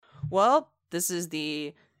Well, this is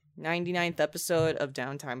the 99th episode of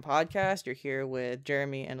Downtime Podcast. You're here with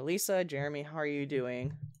Jeremy and Elisa. Jeremy, how are you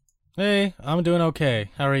doing? Hey, I'm doing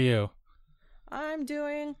okay. How are you? I'm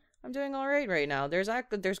doing all right now. There's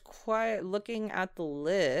quite, looking at the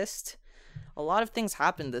list, a lot of things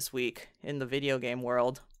happened this week in the video game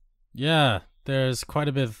world. Yeah, there's quite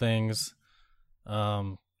a bit of things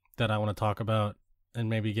that I want to talk about and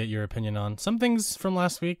maybe get your opinion on. Some things from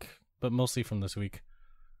last week, but mostly from this week.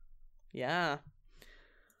 Yeah.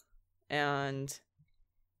 And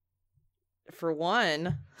for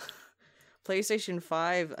one, PlayStation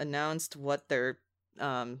 5 announced what's going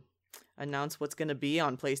to be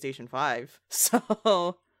on PlayStation 5.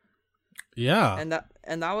 So yeah. And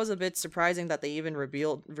that was a bit surprising that they even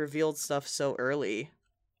revealed stuff so early.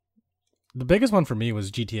 The biggest one for me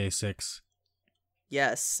was GTA 6.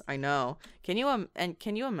 Yes, I know. Can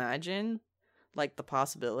you imagine like the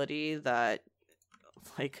possibility that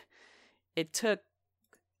like it took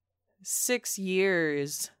 6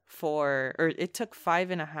 years it took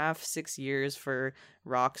 5.5, 6 years for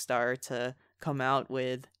Rockstar to come out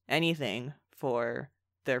with anything for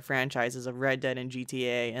their franchises of Red Dead and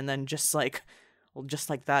GTA, and then just like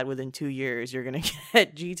that, within 2 years, you're gonna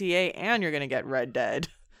get GTA and you're gonna get Red Dead.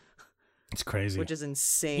 It's crazy. Which is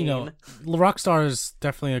insane. You know, Rockstar is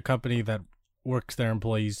definitely a company that works their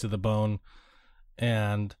employees to the bone,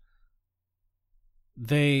 and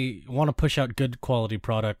they want to push out good quality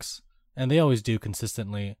products, and they always do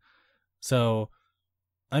consistently. So,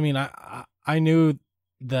 I mean, I knew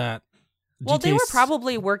that. Well, they were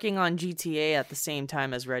probably working on GTA at the same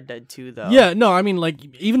time as Red Dead 2, though. Yeah, no, I mean,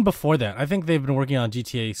 like, even before that, I think they've been working on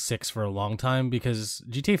GTA 6 for a long time, because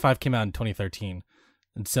GTA 5 came out in 2013.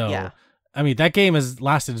 And so, yeah. I mean, that game has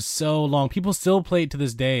lasted so long. People still play it to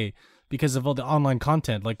this day because of all the online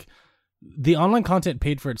content. Like, the online content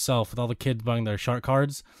paid for itself with all the kids buying their shark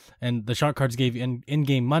cards, and the shark cards gave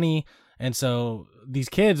in-game money. And so these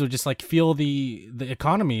kids would just like feel the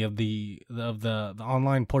economy of the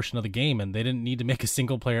online portion of the game, and they didn't need to make a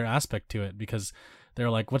single player aspect to it, because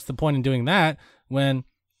they're like, what's the point in doing that when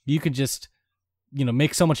you could just,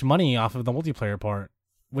 make so much money off of the multiplayer part,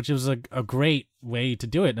 which was a great way to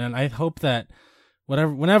do it. And I hope that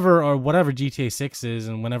whenever GTA 6 is,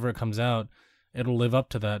 and whenever it comes out, it'll live up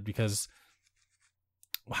to that, because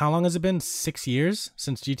how long has it been? 6 years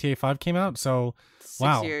since GTA 5 came out? So,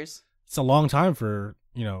 6 years. It's a long time for,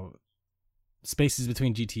 spaces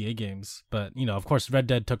between GTA games. But, of course, Red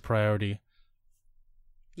Dead took priority.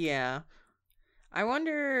 Yeah. I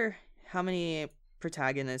wonder how many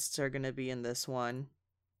protagonists are going to be in this one.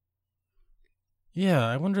 Yeah,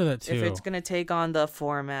 I wonder that too. If it's going to take on the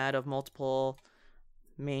format of multiple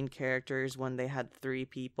main characters when they had 3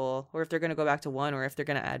 people, or if they're going to go back to 1, or if they're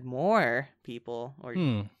going to add more people, or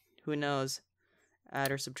who knows,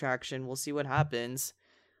 add or subtraction. We'll see what happens.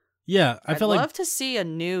 Yeah, I'd love to see a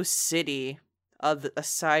new city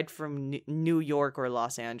aside from New York or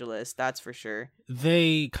Los Angeles. That's for sure.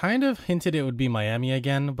 They kind of hinted it would be Miami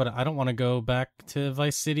again, but I don't want to go back to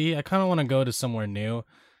Vice City. I kind of want to go to somewhere new,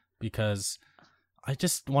 because I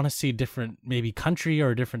just want to see different, maybe country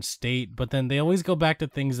or a different state. But then they always go back to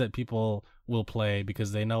things that people will play,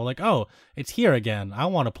 because they know, like, oh, it's here again. I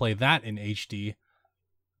want to play that in HD.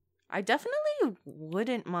 I definitely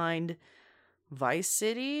wouldn't mind Vice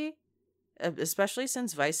City, especially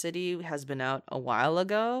since Vice City has been out a while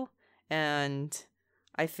ago, and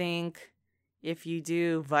I think if you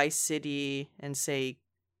do Vice City and say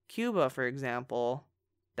Cuba, for example,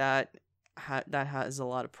 that has a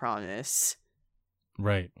lot of promise.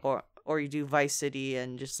 Right. Or you do Vice City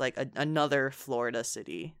and just like another Florida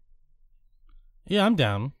city. Yeah, I'm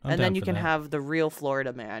down. And then you can have the real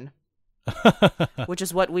Florida man. Which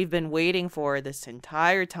is what we've been waiting for this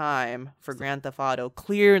entire time for Grand Theft Auto.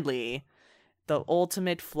 Clearly, the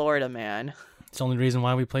ultimate Florida man. It's the only reason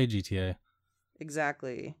why we play GTA.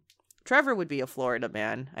 Exactly. Trevor would be a Florida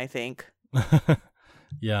man, I think.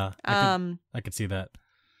 Yeah, I could see that.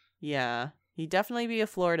 Yeah, he'd definitely be a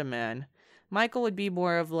Florida man. Michael would be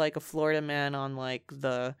more of like a Florida man on like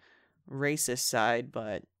the racist side,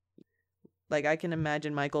 but like I can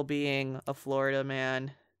imagine Michael being a Florida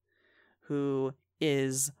man who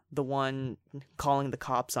is the one calling the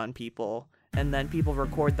cops on people, and then people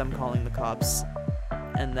record them calling the cops,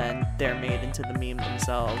 and then they're made into the meme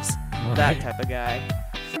themselves. Right. That type of guy.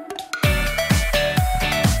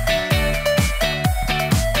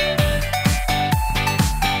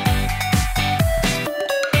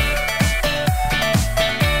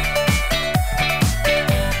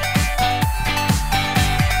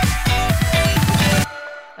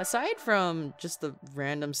 Aside from just the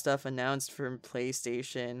random stuff announced from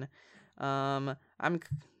PlayStation, I'm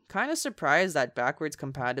kind of surprised that backwards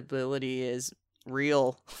compatibility is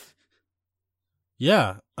real.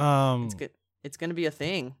 Yeah. It's gonna be a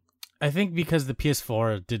thing. I think because the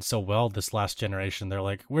PS4 did so well this last generation, they're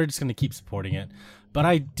like, we're just gonna keep supporting it. But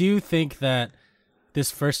I do think that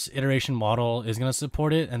this first iteration model is gonna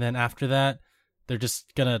support it, and then after that, they're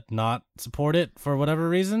just gonna not support it for whatever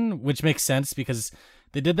reason, which makes sense because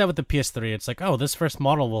they did that with the PS3. It's like, oh, this first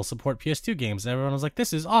model will support PS2 games. And everyone was like,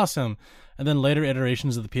 this is awesome. And then later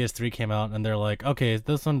iterations of the PS3 came out, and they're like, okay,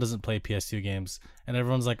 this one doesn't play PS2 games. And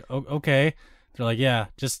everyone's like, oh, okay. They're like, yeah,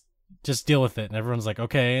 just deal with it. And everyone's like,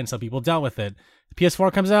 okay. And so people dealt with it. The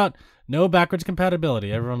PS4 comes out, no backwards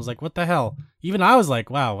compatibility. Everyone's like, what the hell? Even I was like,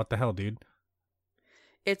 wow, what the hell, dude?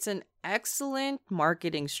 It's an excellent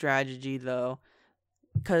marketing strategy, though.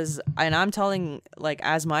 And I'm telling, like,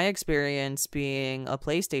 as my experience being a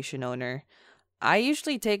PlayStation owner, I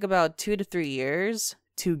usually take about 2 to 3 years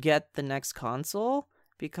to get the next console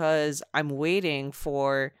because I'm waiting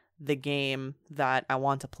for the game that I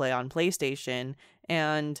want to play on PlayStation.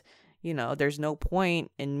 And, you know, there's no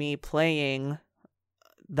point in me playing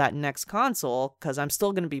that next console because I'm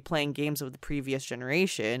still going to be playing games of the previous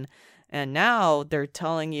generation. And now they're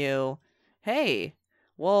telling you, hey,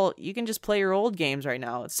 well, you can just play your old games right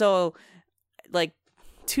now. So, like,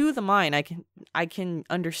 to the mind, I can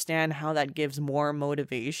understand how that gives more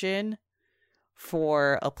motivation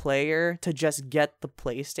for a player to just get the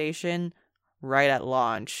PlayStation right at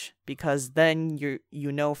launch, because then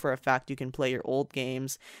you know for a fact you can play your old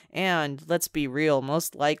games. And let's be real,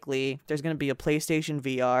 most likely there's going to be a PlayStation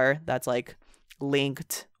VR that's like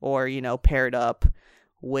linked or, you know, paired up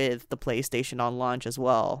with the PlayStation on launch as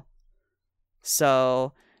well.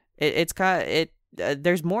 So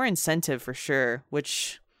there's more incentive for sure,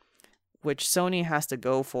 which Sony has to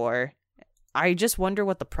go for. I just wonder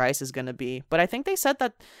what the price is going to be. But I think they said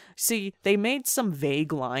that, they made some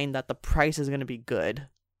vague line that the price is going to be good,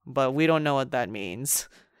 but we don't know what that means.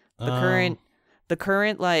 The current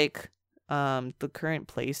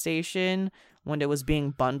PlayStation, when it was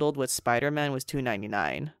being bundled with Spider-Man, was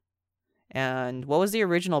 $299. And what was the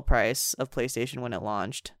original price of PlayStation when it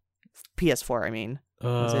launched? PS4, I mean.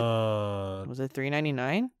 Was it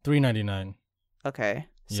 $399? $399. Okay.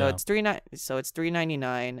 So it's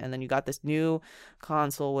 $399, and then you got this new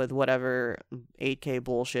console with whatever 8K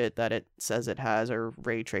bullshit that it says it has, or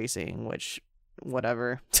ray tracing, which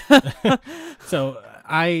whatever. So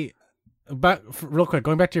real quick,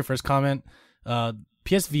 going back to your first comment,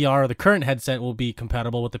 PSVR, the current headset, will be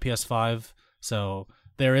compatible with the PS5. So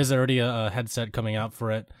there is already a headset coming out for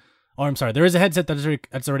it. Oh, I'm sorry, there is a headset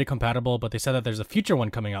that's already compatible, but they said that there's a future one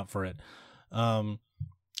coming out for it. Some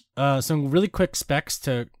really quick specs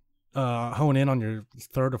to hone in on your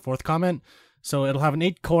third or fourth comment. So it'll have an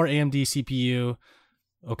 8-core AMD CPU.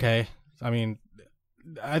 Okay. I mean,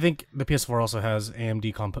 I think the PS4 also has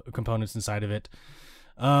AMD components inside of it.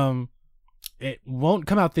 It won't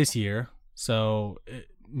come out this year. So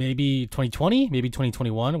maybe 2020, maybe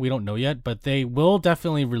 2021. We don't know yet, but they will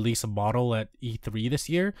definitely release a model at E3 this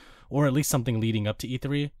year, or at least something leading up to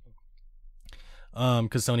E3.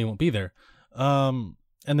 Because Sony won't be there.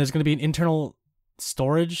 And there's going to be an internal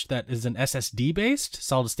storage that is an SSD based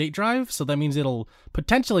solid state drive. So that means it'll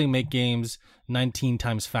potentially make games 19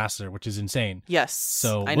 times faster, which is insane. Yes.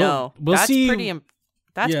 So I know. We'll see.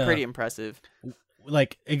 That's pretty impressive.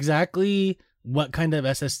 Like exactly what kind of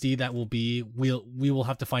SSD that will be, we will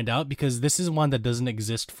have to find out, because this is one that doesn't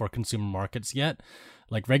exist for consumer markets yet.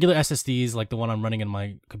 Like regular SSDs, like the one I'm running in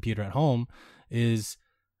my computer at home, is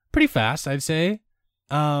pretty fast, I'd say.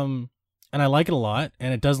 And I like it a lot,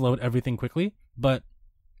 and it does load everything quickly. But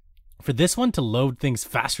for this one to load things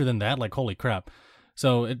faster than that, like, holy crap.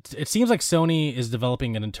 So it seems like Sony is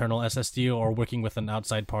developing an internal SSD or working with an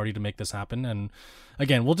outside party to make this happen. And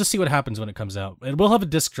again, we'll just see what happens when it comes out. It will have a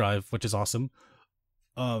disk drive, which is awesome.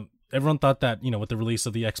 Everyone thought that, with the release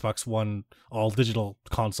of the Xbox One all-digital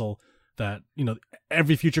console, that,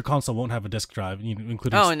 every future console won't have a disk drive,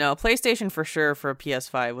 including... Oh, no. PlayStation for sure for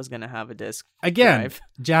PS5 was going to have a disk drive. Again,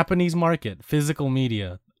 Japanese market, physical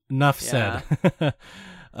media. Enough said.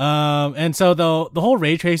 And so the whole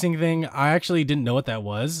ray tracing thing, I actually didn't know what that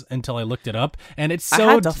was until I looked it up, and it's so...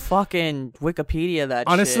 I had to fucking Wikipedia that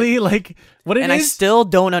honestly, shit. Like, what it and is... I still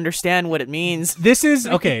don't understand what it means. This is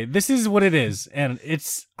what it is, and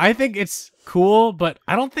I think it's cool, but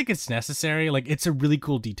I don't think it's necessary. Like, it's a really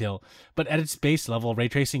cool detail, but at its base level, ray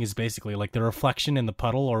tracing is basically like the reflection in the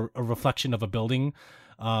puddle or a reflection of a building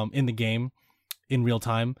in the game in real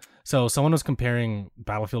time. So someone was comparing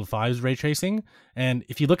Battlefield 5's ray tracing, and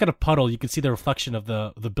if you look at a puddle, you can see the reflection of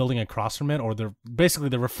the building across from it, or basically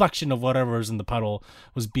the reflection of whatever is in the puddle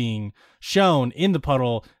was being shown in the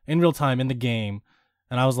puddle in real time in the game.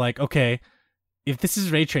 And I was like, okay, if this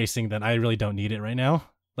is ray tracing, then I really don't need it right now.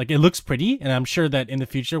 Like, it looks pretty, and I'm sure that in the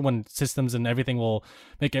future, when systems and everything will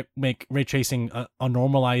make ray tracing a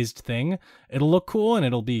normalized thing, it'll look cool and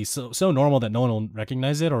it'll be so normal that no one will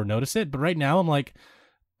recognize it or notice it. But right now, I'm like,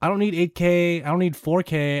 I don't need 8K, I don't need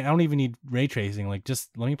 4K, I don't even need ray tracing. Like, just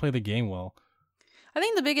let me play the game well. I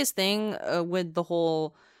think the biggest thing with the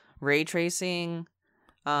whole ray tracing,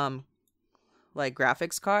 like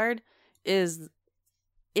graphics card, is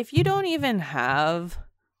if you don't even have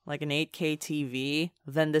like an 8K TV,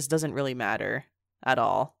 then this doesn't really matter at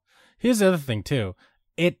all. Here's the other thing too.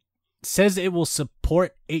 It says it will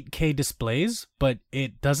support 8K displays, but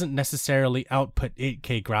it doesn't necessarily output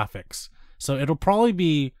 8K graphics. So it'll probably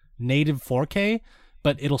be native 4K,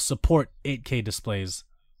 but it'll support 8K displays.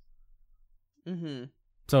 Mm-hmm.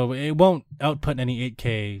 So it won't output any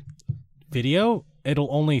 8K video. It'll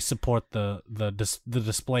only support the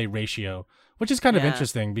display ratio, which is kind of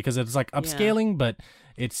interesting because it's like upscaling, but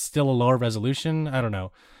it's still a lower resolution. I don't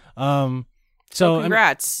know. So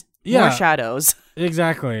congrats. More shadows.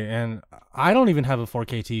 Exactly. And I don't even have a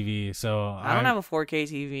 4K TV, so I don't have a 4K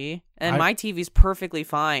TV, and my TV's perfectly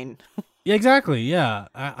fine. Yeah, exactly. Yeah.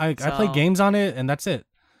 I play games on it, and that's it.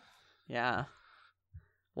 Yeah.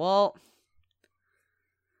 Well,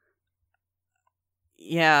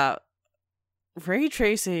 yeah. Ray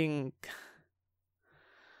tracing,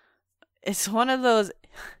 it's one of those.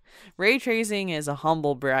 Ray tracing is a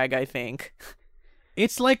humble brag, I think.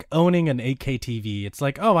 It's like owning an 8K TV. It's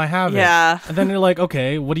like, oh, I have it. Yeah. And then you're like,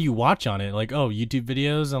 okay, what do you watch on it? Like, oh, YouTube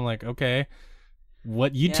videos. I'm like, okay,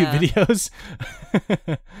 what YouTube videos?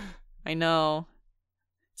 I know.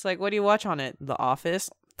 It's like, what do you watch on it? The Office?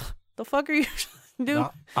 The fuck are you doing?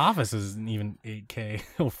 The Office isn't even 8K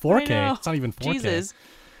or 4K. It's not even 4K. Jesus.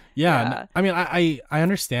 Yeah. I mean, I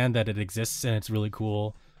understand that it exists and it's really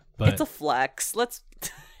cool, but it's a flex.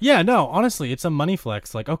 Yeah, no, honestly, it's a money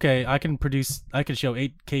flex. Like, okay, I can show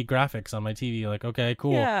 8K graphics on my TV. Like, okay,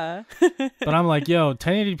 cool. Yeah. But I'm like, yo,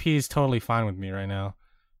 1080p is totally fine with me right now.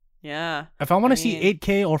 Yeah. If I want to see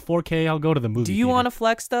 8K or 4K, I'll go to the movie Do you want to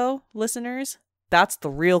flex, though, listeners? That's the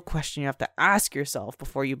real question you have to ask yourself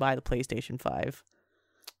before you buy the PlayStation 5.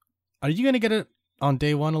 Are you going to get it on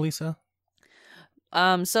day one, Elisa?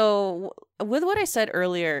 So, with what I said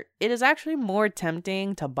earlier, it is actually more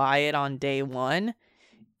tempting to buy it on day one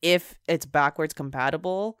if it's backwards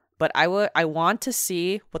compatible. But I want to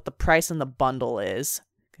see what the price in the bundle is.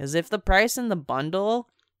 Because if the price in the bundle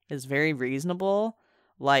is very reasonable,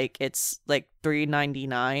 like it's like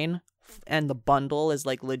 $3.99 and the bundle is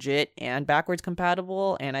like legit and backwards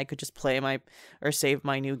compatible, and I could just save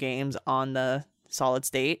my new games on the solid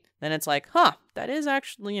state, then it's like, that is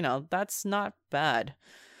actually, that's not bad.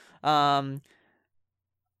 At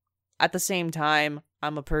the same time,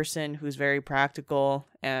 I'm a person who's very practical,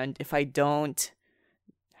 and if I don't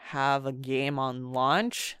have a game on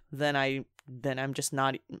launch, then I'm just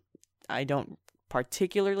not, I don't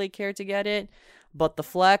particularly care to get it. But the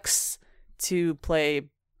flex to play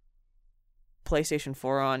PlayStation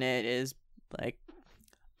 4 on it is like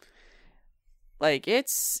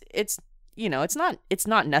it's it's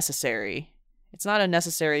not necessary. It's not a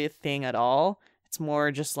necessary thing at all. It's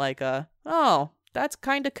more just like that's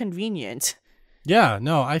kind of convenient. Yeah,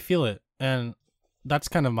 no, I feel it. And that's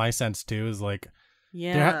kind of my sense too, is like,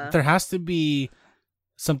 there has to be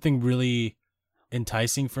something really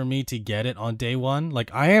enticing for me to get it on day one.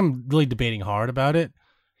 Like, I am really debating hard about it.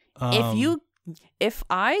 If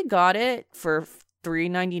I got it for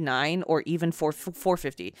 $3.99 or even for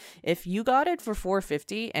 $4.50, if you got it for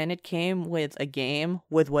 $4.50 and it came with a game,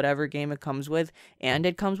 with whatever game it comes with, and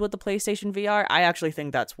it comes with the PlayStation VR, I actually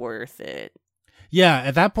think that's worth it. Yeah,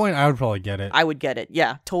 at that point, I would probably get it. I would get it.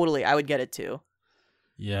 Yeah, totally. I would get it too.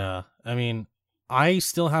 Yeah, I mean, I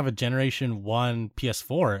still have a Generation 1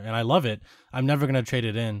 PS4, and I love it. I'm never going to trade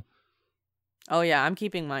it in. Oh, yeah, I'm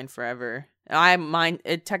keeping mine forever.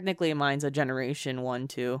 Technically, mine's a Generation 1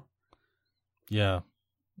 too. Yeah.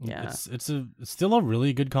 Yeah. It's still a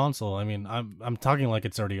really good console. I mean, I'm talking like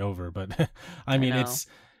it's already over, but I mean,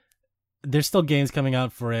 there's still games coming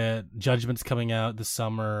out for it. Judgment's coming out this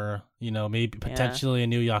summer. Maybe potentially a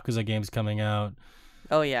new Yakuza game's coming out.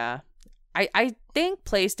 Oh yeah. I think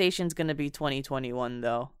PlayStation's going to be 2021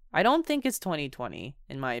 though. I don't think it's 2020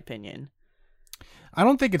 in my opinion. I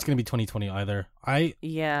don't think it's going to be 2020 either. I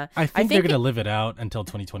think they're going to live it out until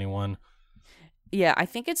 2021. Yeah, I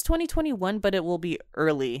think it's 2021, but it will be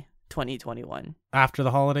early 2021. After the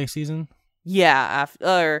holiday season? Yeah,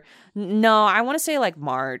 no, I want to say like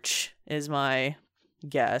March is my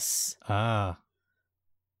guess.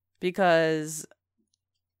 Because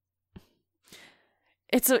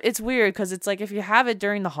it's weird because it's like if you have it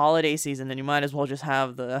during the holiday season, then you might as well just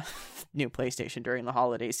have the new PlayStation during the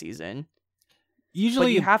holiday season.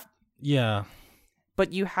 Usually you have yeah.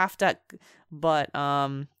 But you have to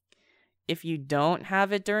if you don't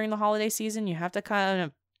have it during the holiday season, you have to kind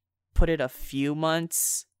of put it a few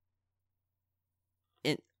months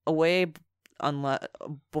away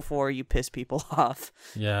before you piss people off.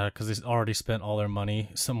 Yeah, because they already spent all their money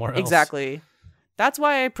somewhere else. Exactly. That's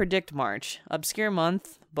why I predict March. Obscure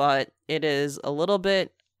month, but it is a little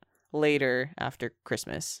bit later after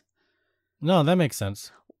Christmas. No, that makes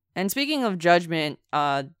sense. And speaking of Judgment,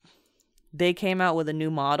 they came out with a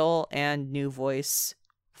new model and new voice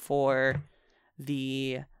for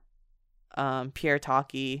the Pierre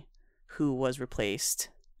Taki, who was replaced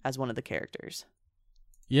as one of the characters.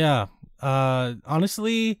 Yeah.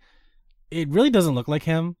 Honestly, it really doesn't look like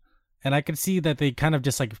him. And I could see that they kind of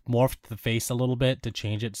just like morphed the face a little bit to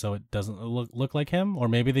change it so it doesn't look like him. Or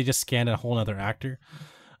maybe they just scanned a whole other actor.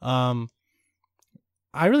 I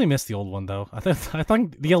really miss the old one though. I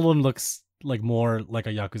think the old one looks like more like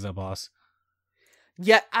a Yakuza boss.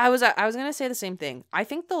 Yeah, I was gonna say the same thing. I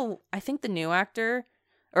think the new actor,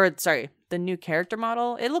 the new character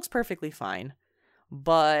model, it looks perfectly fine.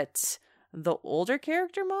 But the older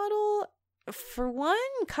character model, for one,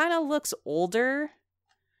 kind of looks older.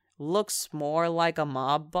 Looks more like a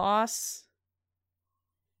mob boss,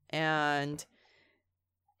 and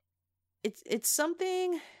it's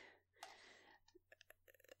something.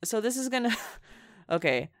 So this is gonna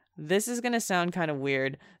okay, this is gonna sound kind of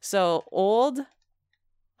weird. So old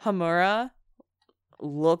Hamura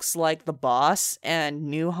looks like the boss, and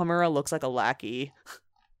new Hamura looks like a lackey.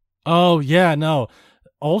 Oh yeah, no,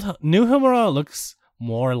 new Hamura looks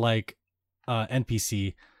more like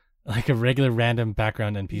NPC. Like a regular random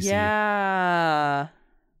background NPC. Yeah.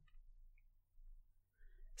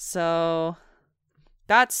 So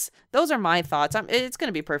those are my thoughts. It's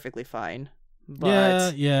gonna be perfectly fine.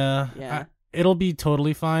 But yeah. It'll be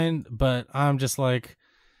totally fine. But I'm just like,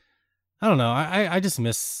 I don't know. I just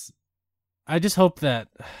miss. I just hope that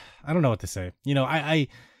I don't know what to say. You know, I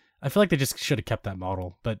feel like they just should have kept that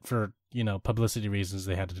model, but for publicity reasons,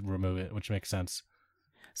 they had to remove it, which makes sense.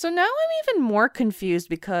 So now I'm even more confused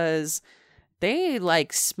because they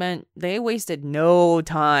wasted no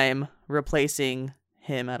time replacing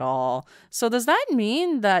him at all. So does that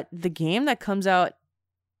mean that the game that comes out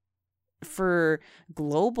for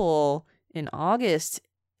global in August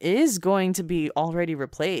is going to be already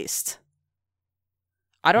replaced?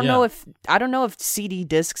 I don't know if CD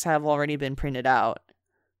discs have already been printed out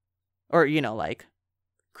or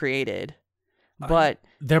created. But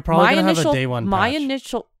they're probably gonna have a day one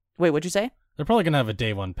patch. Wait, what'd you say? They're probably gonna have a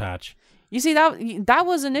day one patch. You see, that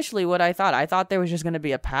was initially what I thought. I thought there was just gonna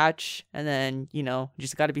be a patch, and then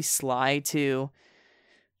just got to be sly to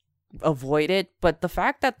avoid it. But the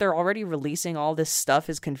fact that they're already releasing all this stuff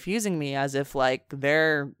is confusing me, as if like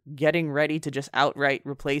they're getting ready to just outright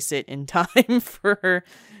replace it in time for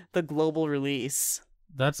the global release.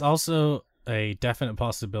 That's also a definite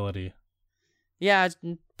possibility. Yeah, it's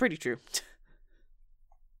pretty true.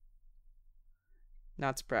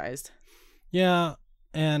 Not surprised. Yeah,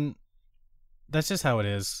 and that's just how it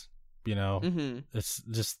is, Mm-hmm. It's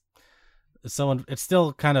just it's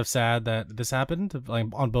still kind of sad that this happened, like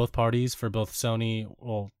on both parties, for both Sony,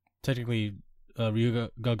 well, technically Ryuga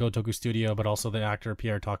Gotoku Studio, but also the actor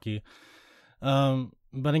Pierre Taki.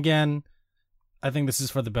 But again, I think this is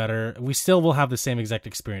for the better. We still will have the same exact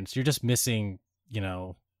experience. You're just missing,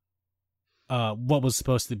 what was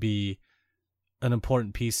supposed to be an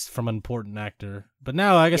important piece from an important actor. But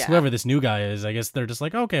now I guess whoever this new guy is, I guess they're just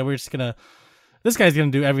like, okay, this guy's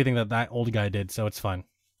gonna do everything that old guy did, so it's fine.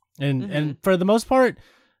 And for the most part,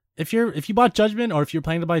 if you bought Judgment, or if you're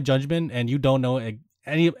planning to buy Judgment and you don't know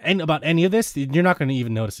about any of this, you're not gonna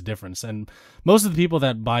even notice a difference. And most of the people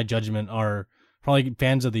that buy Judgment are probably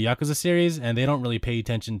fans of the Yakuza series, and they don't really pay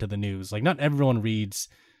attention to the news. Like, not everyone reads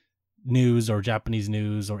news or Japanese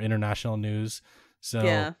news or international news. So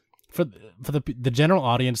yeah. For the general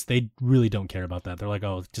audience, they really don't care about that. They're like,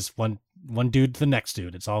 oh, just one dude to the next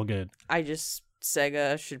dude. It's all good.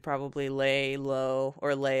 Sega should probably lay low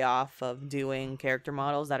or lay off of doing character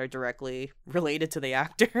models that are directly related to the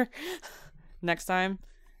actor next time.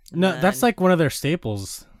 No, that's like one of their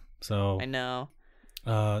staples. So I know.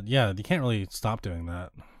 Yeah, you can't really stop doing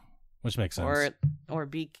that, which makes sense. Or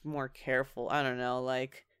be more careful. I don't know,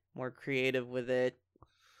 like more creative with it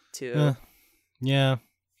too. Yeah.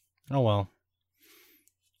 Oh well.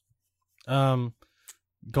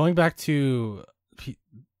 Going back to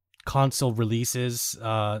console releases,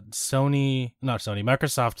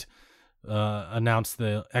 Microsoft announced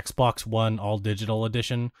the Xbox One All Digital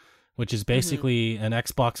Edition, which is basically an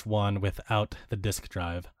Xbox One without the disc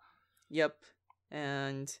drive. Yep.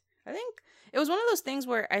 And I think it was one of those things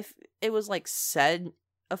where it was like said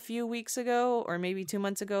a few weeks ago or maybe 2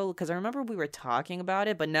 months ago, because I remember we were talking about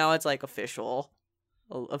it, but now it's like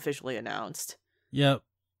officially announced. Yep.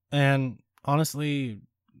 And honestly,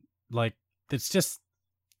 like, it's just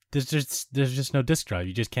there's just no disc drive.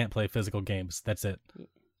 You just can't play physical games. That's it.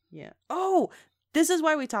 Yeah. Oh, this is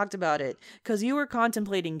why we talked about it, because you were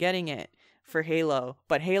contemplating getting it for Halo,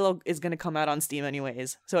 but Halo is going to come out on Steam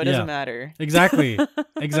anyways, so it doesn't matter. Exactly.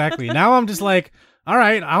 Now I'm just like, all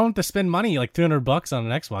right, I don't have to spend money like $300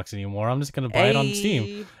 on an Xbox anymore. I'm just going to buy it on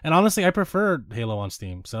Steam. And honestly, I prefer Halo on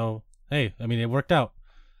Steam. So, hey, I mean, it worked out.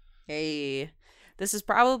 Hey, this is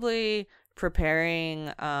probably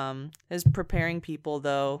preparing people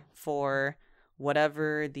though for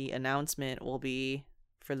whatever the announcement will be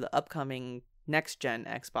for the upcoming next gen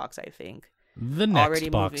Xbox, I think. The next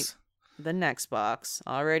box. The next box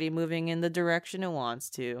already moving in the direction it wants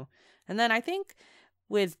to. And then I think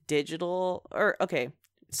with digital,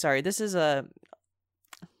 this is a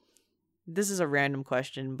random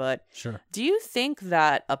question, but sure. Do you think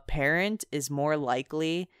that a parent is more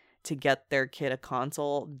likely to get their kid a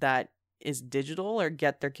console that is digital or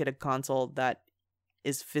get their kid a console that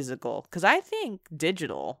is physical? Because I think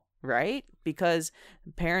digital, right? Because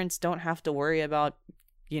parents don't have to worry about,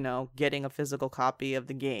 getting a physical copy of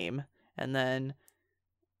the game, and then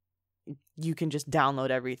you can just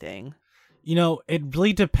download everything. It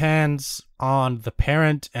really depends on the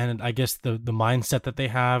parent and I guess the mindset that they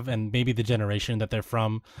have and maybe the generation that they're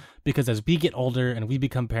from. Because as we get older and we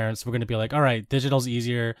become parents, we're going to be like, all right, digital's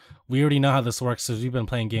easier. We already know how this works because we've been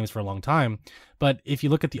playing games for a long time. But if you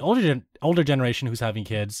look at the older generation who's having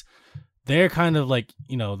kids, they're kind of like,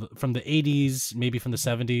 from the 80s, maybe from the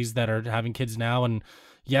 70s that are having kids now. And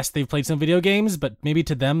yes, they've played some video games, but maybe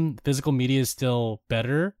to them, physical media is still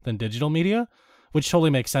better than digital media, which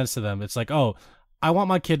totally makes sense to them. It's like, oh, I want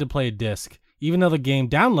my kid to play a disc, even though the game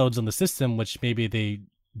downloads on the system, which maybe they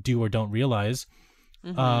do or don't realize.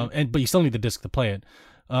 But you still need the disc to play it.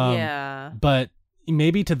 But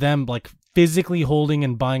maybe to them, like physically holding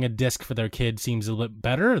and buying a disc for their kid seems a little bit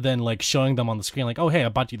better than like showing them on the screen, like, oh, hey, I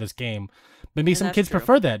bought you this game. Maybe some kids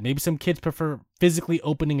prefer that. Maybe some kids prefer physically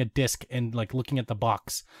opening a disc and like looking at the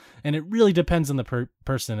box. And it really depends on the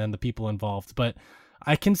person and the people involved. But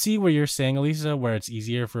I can see where you're saying, Elisa, where it's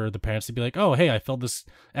easier for the parents to be like, oh, hey, I filled this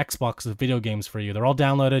Xbox with video games for you. They're all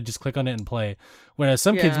downloaded. Just click on it and play. Whereas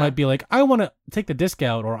some kids might be like, I want to take the disc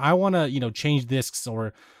out, or I want to, change discs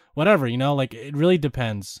or whatever, like it really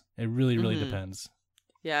depends. It really, really depends.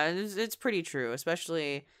 Yeah, it's pretty true,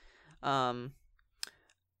 especially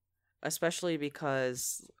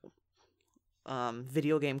because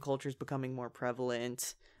video game culture is becoming more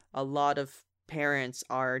prevalent. A lot of parents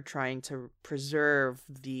are trying to preserve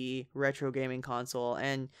the retro gaming console,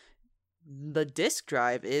 and the disc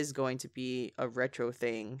drive is going to be a retro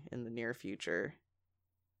thing in the near future.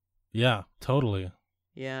 Yeah, totally.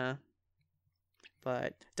 Yeah.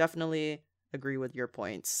 But definitely agree with your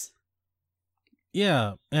points.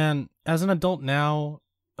 Yeah, and as an adult now,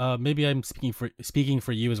 maybe I'm speaking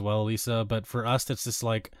for you as well, Lisa, but for us it's just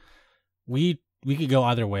like we could go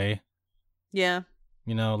either way. Yeah.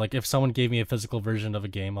 Like if someone gave me a physical version of a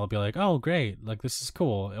game, I'll be like, oh, great, like this is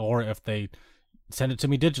cool. Or if they send it to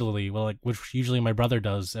me digitally, well, like which usually my brother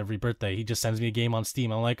does every birthday, he just sends me a game on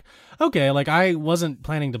Steam. I'm like, okay, like I wasn't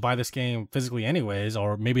planning to buy this game physically anyways,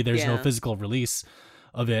 or maybe there's no physical release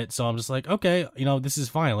of it, so I'm just like, okay, this is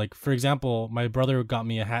fine. Like for example, my brother got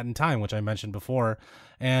me A Hat in Time, which I mentioned before,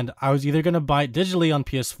 and I was either gonna buy it digitally on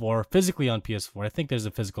PS4, physically on PS4. I think there's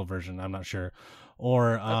a physical version, I'm not sure,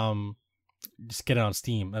 or just get it on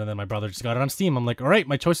Steam. And then my brother just got it on Steam. I'm like, all right,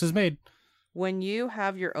 my choice is made. When you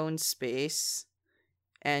have your own space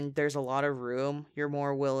and there's a lot of room, you're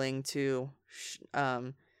more willing to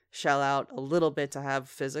shell out a little bit to have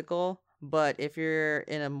physical. But if you're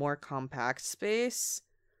in a more compact space,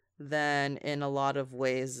 then in a lot of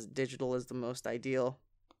ways, digital is the most ideal.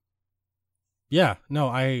 Yeah, no,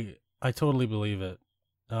 I totally believe it.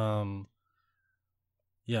 Yeah,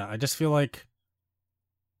 I just feel like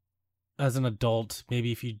as an adult,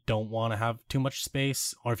 maybe if you don't want to have too much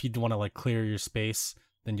space, or if you want to like clear your space,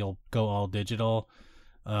 then you'll go all digital.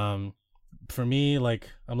 For me, like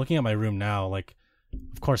I'm looking at my room now, like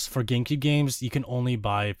of course for GameCube games, you can only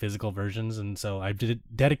buy physical versions. And so I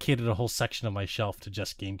dedicated a whole section of my shelf to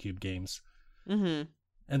just GameCube games. Mm-hmm.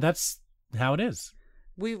 And that's how it is.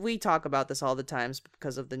 We talk about this all the times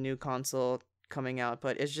because of the new console coming out,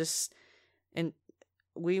 but it's just, and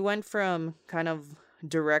we went from kind of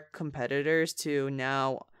direct competitors to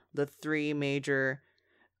now the three major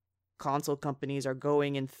console companies are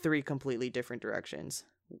going in three completely different directions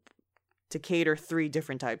to cater three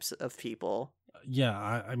different types of people. Yeah,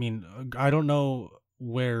 I mean, I don't know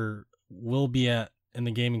where we'll be at in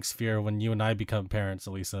the gaming sphere when you and I become parents,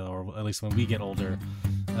 Elisa, or at least when we get older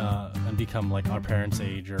and become like our parents'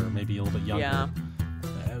 age or maybe a little bit younger. Yeah.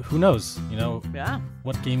 Who knows? Yeah.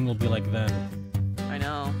 What gaming will be like then. I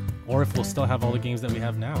know. Or if we'll still have all the games that we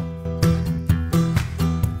have now.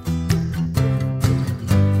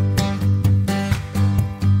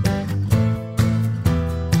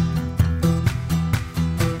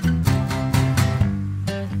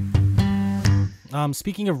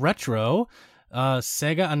 Speaking of retro,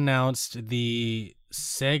 Sega announced the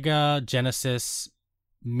Sega Genesis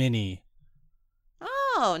Mini.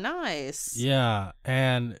 Oh, nice. Yeah,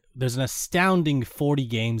 and there's an astounding 40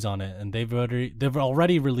 games on it, and they've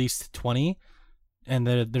already released 20, and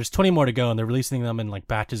there's 20 more to go, and they're releasing them in like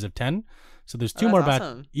batches of 10. So there's two more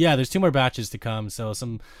awesome. there's 2 more batches to come. So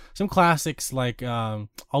some classics like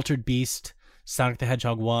Altered Beast, Sonic the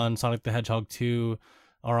Hedgehog 1, Sonic the Hedgehog 2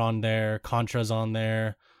 are on there, Contra's on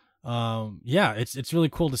there. Yeah, it's really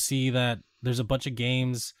cool to see that there's a bunch of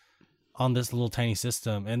games on this little tiny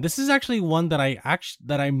system, and this is actually one that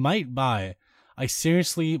I might buy. I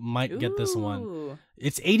seriously might get this one.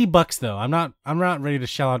 It's $80 though. I'm not ready to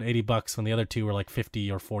shell out $80 when the other two were like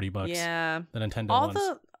 $50 or $40. Yeah, the Nintendo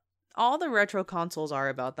ones. All the retro consoles are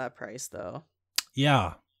about that price though.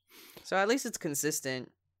 Yeah. So at least it's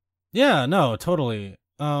consistent. Yeah, no, totally.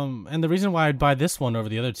 And the reason why I'd buy this one over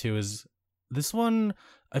the other two is this one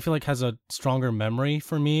I feel like has a stronger memory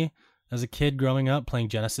for me. As a kid growing up playing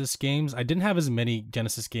Genesis games, I didn't have as many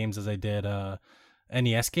Genesis games as I did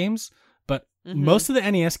NES games, but most of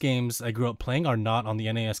the NES games I grew up playing are not on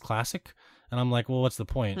the NES Classic, and I'm like, well, what's the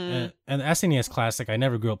point? And the SNES Classic, I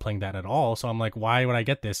never grew up playing that at all, so I'm like, why would I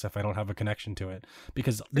get this if I don't have a connection to it?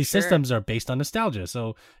 Because these systems are based on nostalgia,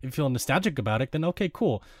 so if you feel nostalgic about it, then okay,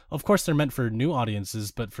 cool. Of course, they're meant for new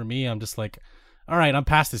audiences, but for me, I'm just like, all right, I'm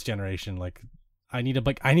past this generation, like, I need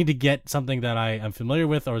to get something that I am familiar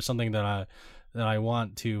with, or something that I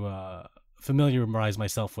want to familiarize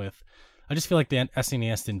myself with. I just feel like the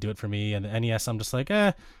SNES didn't do it for me, and the NES, I'm just like,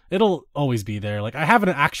 it'll always be there. Like, I have an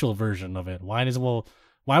actual version of it. Why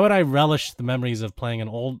would I relish the memories of playing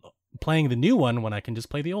the new one when I can just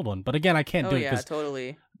play the old one? But again, I can't do it. Yeah,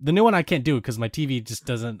 totally. The new one I can't do it because my TV just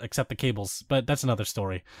doesn't accept the cables. But that's another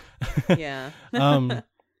story. Yeah.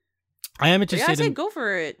 I am interested. Yeah, I say go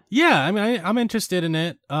for it. Yeah, I mean, I'm interested in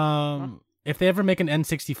it. If they ever make an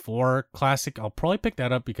N64 classic, I'll probably pick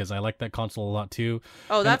that up because I like that console a lot too.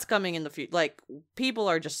 Oh, that's coming in the future. Like, people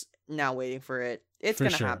are just now waiting for it. It's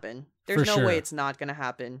gonna happen. There's no way it's not gonna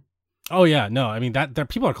happen. Oh yeah, no, I mean that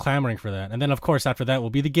people are clamoring for that, and then of course after that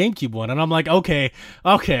will be the GameCube one, and I'm like, okay,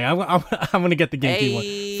 I'm gonna get the GameCube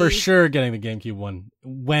one for sure. Getting the GameCube one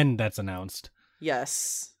when that's announced.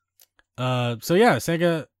 Yes. So yeah,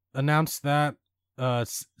 Sega announced that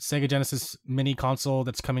Sega Genesis Mini console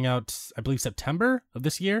that's coming out, I believe, September of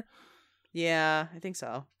this year. Yeah, I think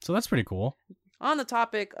so. So that's pretty cool. On the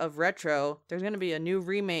topic of retro, there's going to be a new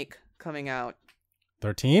remake coming out.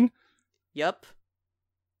 13? Yep.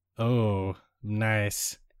 Oh,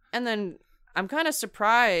 nice. And then I'm kind of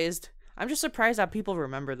surprised. I'm just surprised that people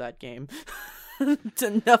remember that game. It's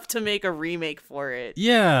enough to make a remake for it.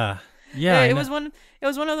 Yeah. Yeah, it was one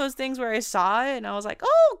of those things where I saw it and I was like,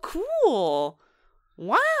 "Oh, cool.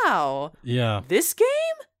 Wow. Yeah. This game?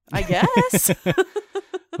 I guess."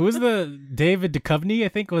 Who was the David Duchovny, I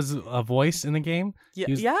think, was a voice in the game?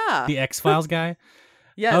 Yeah. The X-Files guy?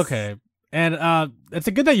 Yes. Okay. And it's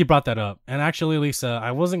good that you brought that up. And actually, Lisa,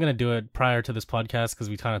 I wasn't going to do it prior to this podcast because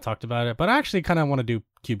we kind of talked about it, but I actually kind of want to do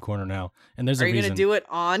Cube Corner now. And there's a reason. Are you going to do it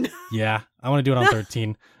on? Yeah, I want to do it on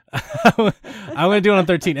 13. I want to do it on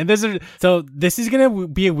 13. And so this is going to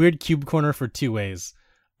be a weird Cube Corner for two ways.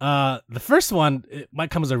 The first one, it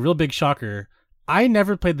might come as a real big shocker. I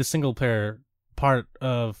never played the single player part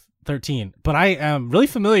of 13, but I am really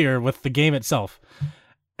familiar with the game itself.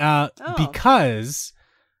 Because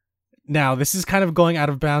now this is kind of going out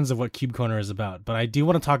of bounds of what Cube Corner is about, but I do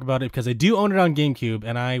want to talk about it because I do own it on GameCube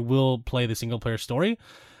and I will play the single player story.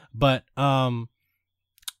 But I'm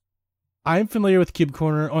familiar with Cube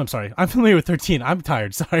Corner. Oh, I'm sorry. I'm familiar with 13. I'm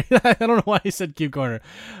tired. Sorry. I don't know why I said Cube Corner.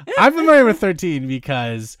 I'm familiar with 13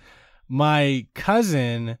 because my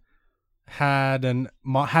cousin had a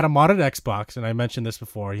modded Xbox, and I mentioned this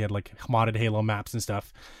before. He had like modded Halo maps and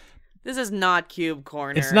stuff. This is not Cube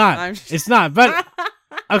Corner. It's not. It's not. But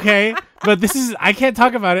okay. But this is. I can't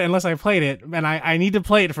talk about it unless I played it, and I need to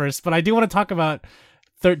play it first. But I do want to talk about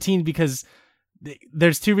 13 because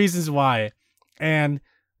there's two reasons why, and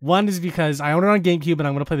one is because I own it on GameCube and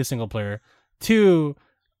I'm gonna play the single player. Two,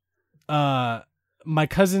 my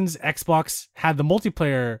cousin's Xbox had the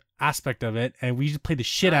multiplayer aspect of it, and we just played the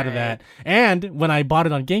shit out of that. And when I bought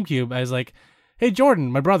it on GameCube, I was like, hey,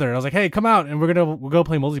 Jordan, my brother, I was like, hey, come out and we'll go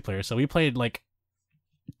play multiplayer. So we played like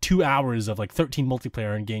 2 hours of like 13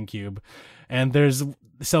 multiplayer in GameCube. And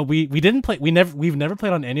we've never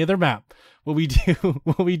played on any other map. What we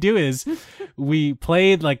do is we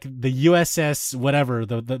played like the USS whatever.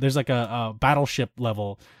 There's like a battleship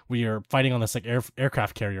level where you're fighting on this like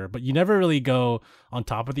aircraft carrier, but you never really go on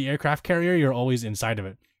top of the aircraft carrier. You're always inside of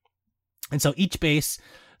it. And so each base,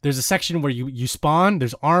 there's a section where you spawn,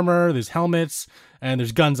 there's armor, there's helmets, and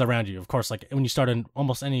there's guns around you. Of course, like when you start in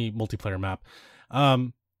almost any multiplayer map.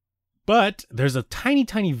 But there's a tiny,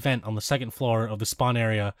 tiny vent on the second floor of the spawn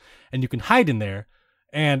area, and you can hide in there.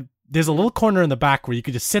 And there's a little corner in the back where you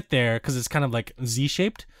could just sit there because it's kind of like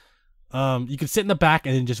Z-shaped. You could sit in the back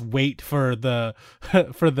and then just wait for the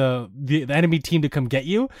enemy team to come get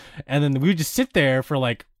you. And then we would just sit there for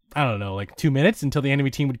like, I don't know, like 2 minutes until the enemy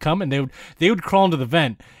team would come, and they would crawl into the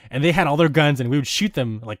vent, and they had all their guns, and we would shoot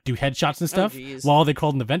them, like do headshots and stuff while they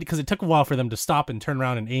crawled in the vent, because it took a while for them to stop and turn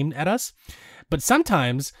around and aim at us. But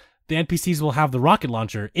sometimes the NPCs will have the rocket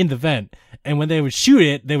launcher in the vent, and when they would shoot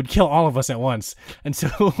it, they would kill all of us at once. And so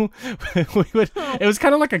it was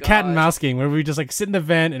kind of like a cat and mouse game where we would just like sit in the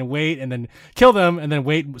vent and wait, and then kill them, and then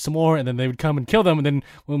wait some more, and then they would come and kill them, and then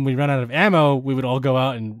when we run out of ammo, we would all go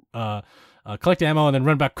out and collect ammo and then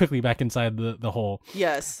run quickly back inside the hole.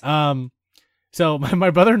 Yes. So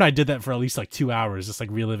my brother and I did that for at least like 2 hours, just like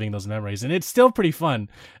reliving those memories, and it's still pretty fun.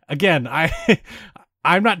 Again,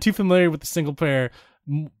 I'm not too familiar with the single player,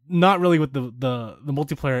 not really with the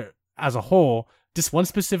multiplayer as a whole. Just one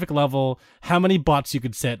specific level, how many bots you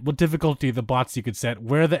could set, what difficulty of the bots you could set,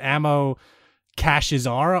 where the ammo caches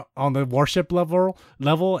are on the warship level,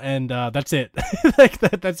 and that's it. Like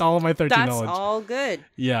that's all of my 13 knowledge. That's all good.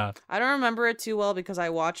 Yeah. I don't remember it too well because I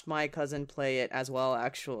watched my cousin play it as well,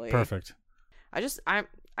 actually. Perfect.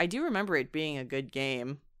 I do remember it being a good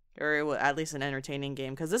game, or at least an entertaining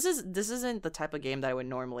game, because this isn't the type of game that I would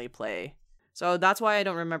normally play. So that's why I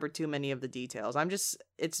don't remember too many of the details. I'm just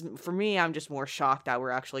more shocked that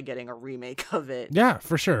we're actually getting a remake of it. Yeah,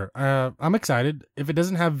 for sure. I'm excited. If it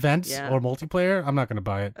doesn't have vents or multiplayer, I'm not going to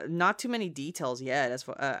buy it. Not too many details yet,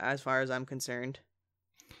 as far as I'm concerned.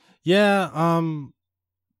 Yeah.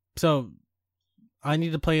 So I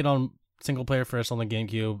need to play it on single player first on the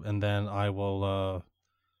GameCube, and then I will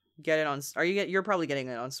get it on. You're probably getting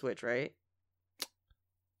it on Switch, right?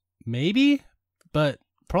 Maybe, but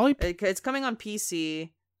probably it's coming on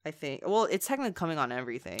PC, I think. Well, it's technically coming on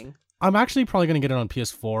everything. I'm actually probably gonna get it on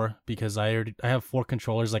PS4 because I have 4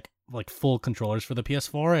 controllers, like full controllers for the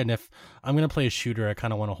PS4, and if I'm gonna play a shooter, I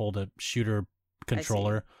kind of want to hold a shooter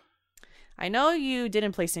controller. I know you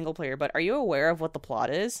didn't play single player, but are you aware of what the plot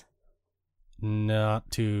is?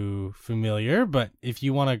 Not too familiar, but if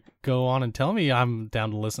you want to go on and tell me, I'm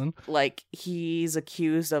down to listen. Like, he's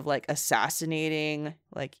accused of like assassinating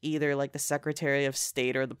like either like the Secretary of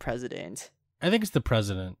State or the president. I think it's the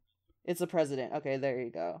president. It's the president. Okay, there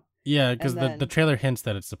you go. Yeah, because the trailer hints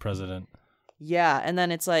that it's the president. Yeah, and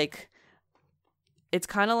then it's like, it's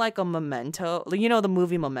kind of like a Memento. You know the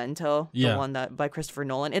movie Memento? Yeah. The one that by Christopher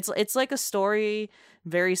Nolan. It's like a story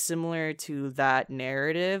very similar to that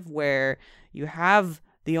narrative where you have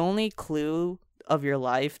the only clue of your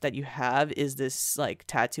life that you have is this like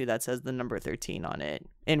tattoo that says the number 13 on it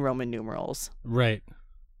in Roman numerals. Right.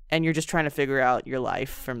 And you're just trying to figure out your life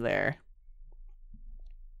from there.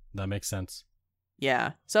 That makes sense.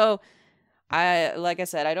 Yeah. So like I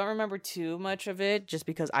said, I don't remember too much of it just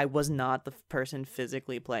because I was not the person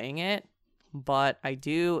physically playing it, but I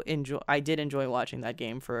did enjoy watching that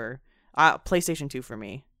game for PlayStation 2 for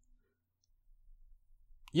me.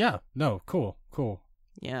 Yeah. No. Cool.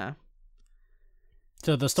 Yeah.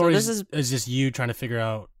 So the story is just you trying to figure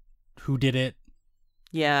out who did it.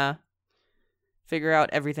 Yeah. Figure out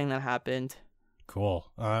everything that happened.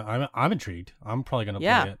 Cool. I'm intrigued. I'm probably gonna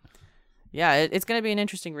play it. Yeah, it's gonna be an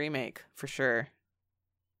interesting remake for sure.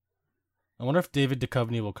 I wonder if David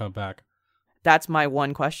Duchovny will come back. That's my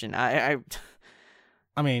one question. I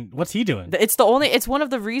mean, what's he doing? It's one of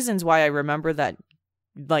the reasons why I remember that.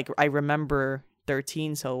 Like, I remember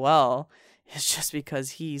 13 so well. It's just because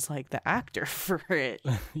he's like the actor for it.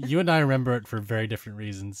 You and I remember it for very different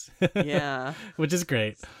reasons. Yeah. Which is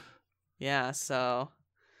great. Yeah, so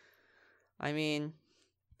I mean,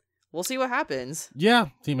 We'll see what happens. Yeah,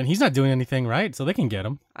 I mean, he's not doing anything, right? So they can get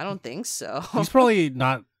him. I don't think so. He's probably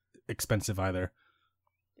not expensive either.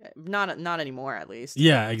 Not anymore, at least.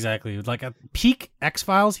 Yeah, exactly. Like at peak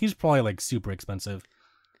X-Files, he's probably like super expensive.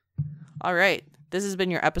 All right. This has been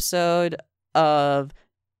your episode of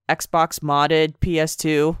Xbox modded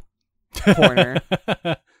PS2 corner.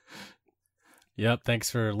 Yep, thanks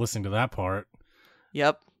for listening to that part.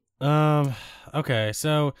 Yep. Okay,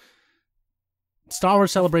 so Star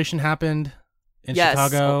Wars Celebration happened in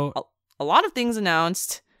Chicago. A lot of things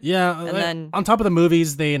announced. Yeah, and then on top of the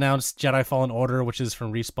movies, they announced Jedi Fallen Order, which is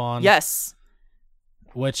from Respawn. Yes.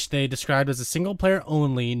 Which they described as a single player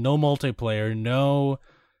only, no multiplayer, no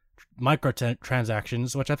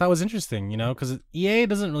microtransactions, which I thought was interesting, you know, because EA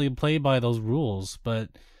doesn't really play by those rules, but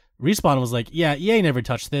Respawn was like, yeah, EA never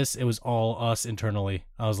touched this. It was all us internally.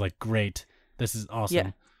 I was like, great. This is awesome.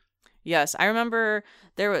 Yeah. Yes, I remember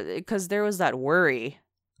there was that worry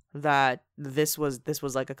that this was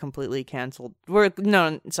like a completely canceled.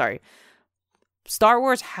 Star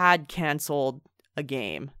Wars had canceled a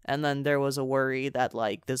game, and then there was a worry that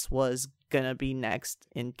like this was gonna be next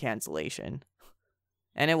in cancellation,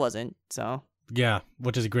 and it wasn't. So yeah,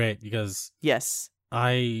 which is great because yes,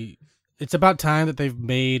 it's about time that they've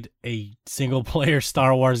made a single player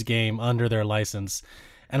Star Wars game under their license,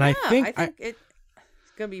 and I think it's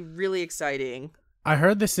gonna be really exciting. I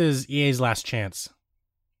heard this is EA's last chance.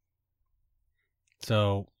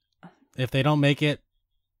 So, if they don't make it,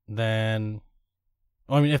 then...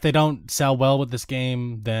 if they don't sell well with this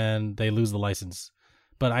game, then they lose the license.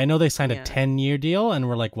 But I know they signed a 10-year deal, and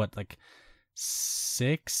we're like,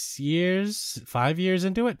 6 years? 5 years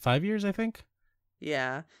into it? 5 years, I think?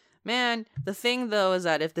 Yeah. Man, the thing, though, is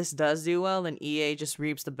that if this does do well, then EA just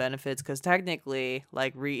reaps the benefits, because technically,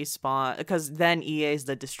 like, Respawn... Because then EA is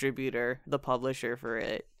the distributor, the publisher for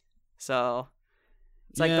it. So...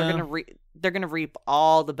 It's like they're gonna reap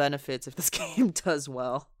all the benefits if this game does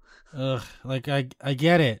well. Ugh, like I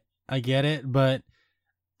get it, but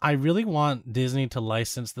I really want Disney to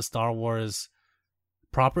license the Star Wars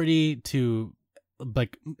property to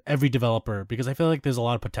like every developer because I feel like there's a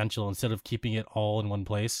lot of potential instead of keeping it all in one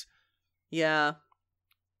place. Yeah.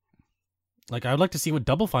 Like I would like to see what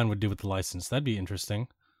Double Fine would do with the license. That'd be interesting.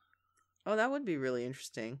 Oh, that would be really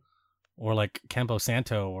interesting. Or like Campo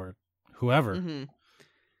Santo or whoever. Mm-hmm.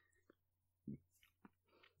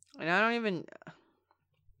 And I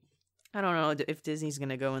don't know if Disney's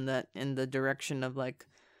gonna go in the direction of like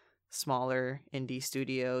smaller indie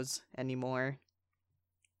studios anymore,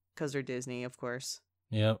 because they're Disney, of course.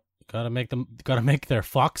 Yep, gotta make their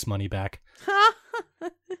Fox money back.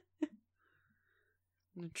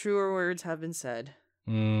 The truer words have been said.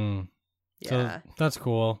 Yeah, so that's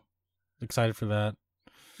cool. Excited for that.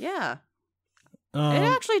 Yeah, it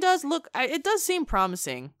actually does look. It does seem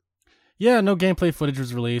promising. Yeah, no gameplay footage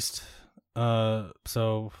was released.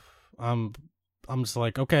 So I'm just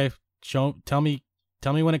like, okay, tell me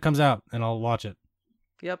when it comes out and I'll watch it.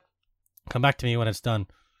 Yep. Come back to me when it's done.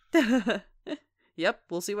 Yep,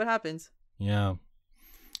 we'll see what happens. Yeah.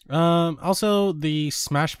 Also the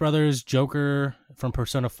Smash Brothers Joker from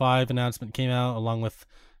Persona 5 announcement came out along with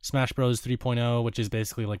Smash Bros 3.0, which is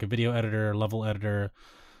basically like a video editor, level editor,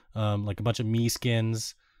 like a bunch of Mii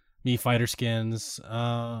skins. Mii fighter skins,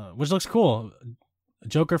 which looks cool.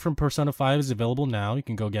 Joker from Persona 5 is available now. You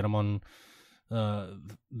can go get him on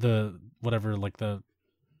the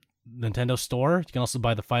Nintendo store. You can also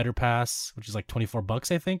buy the fighter pass, which is like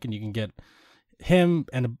 $24, I think, and you can get him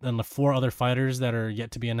and the 4 other fighters that are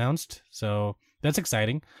yet to be announced. So that's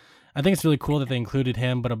exciting. I think it's really cool that they included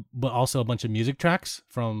him, but also a bunch of music tracks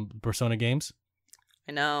from Persona games.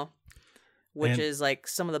 I know. Which is like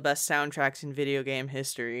some of the best soundtracks in video game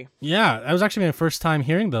history. Yeah, that was actually my first time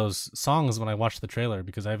hearing those songs when I watched the trailer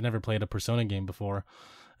because I've never played a Persona game before.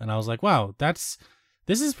 And I was like, wow, this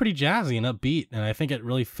is pretty jazzy and upbeat. And I think it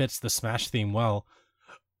really fits the Smash theme well.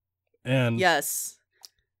 And yes,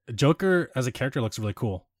 Joker as a character looks really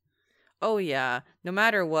cool. Oh yeah, no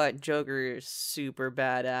matter what, Joker is super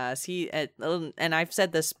badass. And I've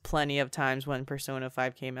said this plenty of times when Persona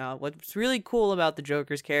 5 came out. What's really cool about the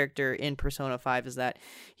Joker's character in Persona 5 is that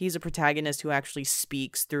he's a protagonist who actually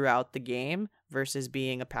speaks throughout the game versus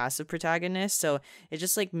being a passive protagonist. So it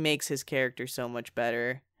just like makes his character so much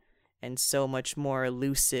better and so much more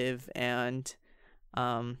elusive and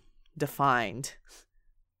defined.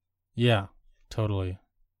 Yeah, totally.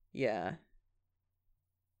 Yeah.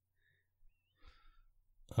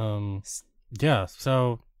 Yeah,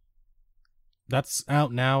 so that's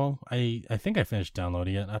out now. I think I finished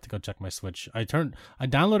downloading it. I have to go check my Switch. I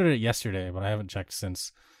downloaded it yesterday, but I haven't checked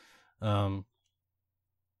since. Yeah,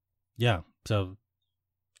 so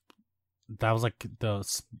that was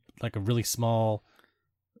like a really small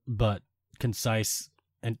but concise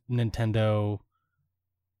and Nintendo.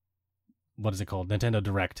 What is it called? Nintendo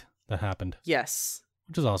Direct that happened. Yes.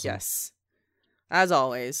 Which is awesome. Yes. As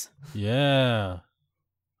always. Yeah.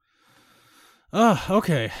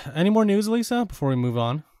 Okay. Any more news, Lisa, before we move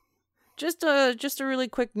on? Just a really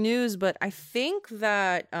quick news, but I think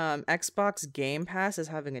that Xbox Game Pass is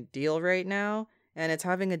having a deal right now, and it's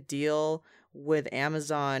having a deal with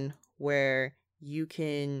Amazon where you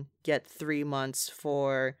can get 3 months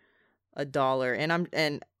for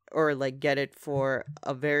 $1, or like get it for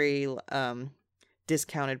a very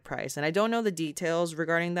discounted price. And I don't know the details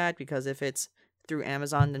regarding that, because if it's through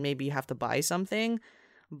Amazon, then maybe you have to buy something,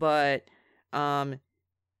 but I'm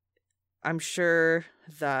sure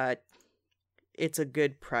that it's a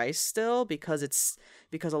good price still, because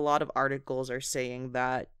a lot of articles are saying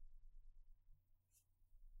that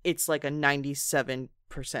it's like a 97%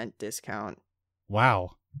 discount.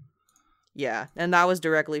 Wow. Yeah, and that was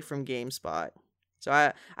directly from GameSpot. So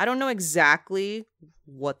I don't know exactly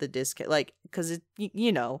what the discount, like, because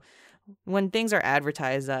you know, when things are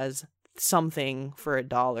advertised as something for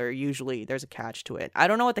 $1, usually there's a catch to it. I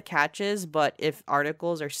don't know what the catch is, but if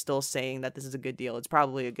articles are still saying that this is a good deal, it's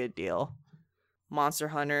probably a good deal. Monster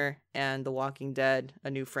Hunter and The Walking Dead: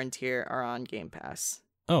 A New Frontier are on Game Pass.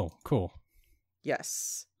 Oh, cool.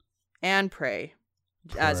 Yes. And Prey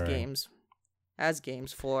as games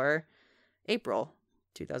for April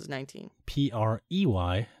 2019.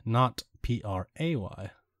 Prey, not Pray.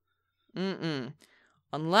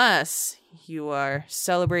 Unless you are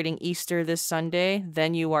celebrating Easter this Sunday,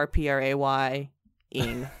 then you are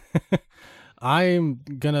Praying. I'm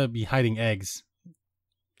gonna be hiding eggs.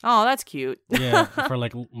 Oh, that's cute. Yeah, for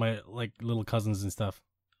like my little cousins and stuff.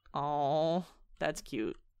 Oh, that's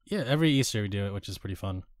cute. Yeah, every Easter we do it, which is pretty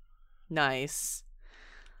fun. Nice.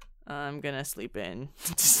 I'm gonna sleep in.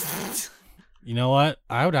 You know what?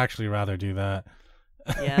 I would actually rather do that.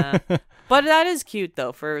 Yeah. But that is cute,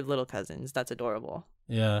 though, for little cousins. That's adorable.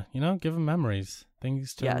 Yeah, give them memories.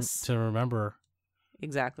 Things to remember.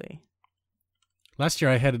 Exactly. Last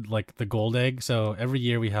year I had like the gold egg, so every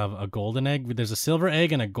year we have a golden egg. There's a silver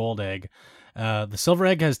egg and a gold egg. The silver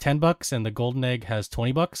egg has $10 and the golden egg has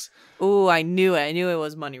 $20. Ooh, I knew it. I knew it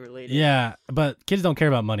was money related. Yeah, but kids don't care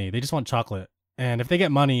about money. They just want chocolate. And if they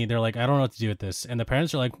get money, they're like, I don't know what to do with this. And the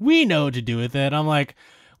parents are like, we know what to do with it. I'm like,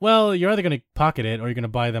 well, you're either going to pocket it or you're going to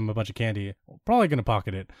buy them a bunch of candy. Probably going to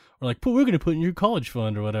pocket it. Or like, we're going to put it in your college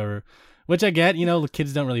fund or whatever. Which I get, the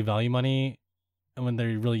kids don't really value money when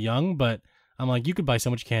they're really young. But I'm like, you could buy so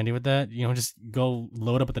much candy with that. Just go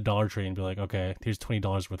load up at the Dollar Tree and be like, okay, here's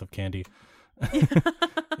 $20 worth of candy.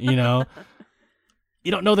 You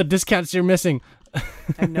don't know the discounts you're missing.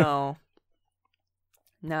 I know.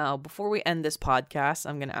 Now, before we end this podcast,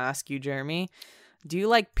 I'm going to ask you, Jeremy, do you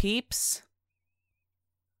like Peeps?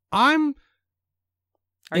 Are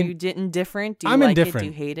you indifferent? Do you I'm like indifferent.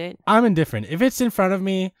 it? Do you hate it? I'm indifferent. If it's in front of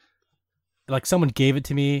me, like someone gave it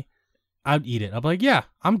to me, I'd eat it. I'd be like, yeah,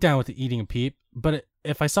 I'm down with eating a Peep. But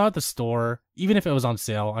if I saw it at the store, even if it was on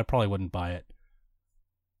sale, I probably wouldn't buy it.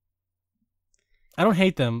 I don't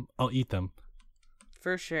hate them. I'll eat them.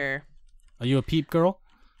 For sure. Are you a Peep girl?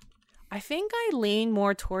 I think I lean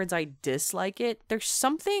more towards I dislike it. There's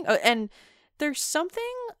something,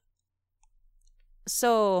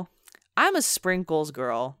 so I'm a sprinkles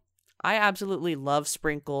girl. I absolutely love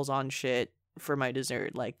sprinkles on shit for my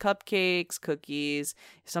dessert, like cupcakes, cookies.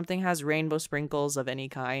 If something has rainbow sprinkles of any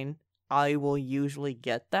kind, I will usually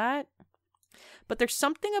get that. But there's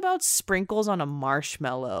something about sprinkles on a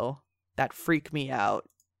marshmallow that freak me out.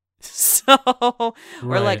 So,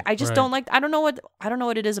 or like, I just don't like, I don't know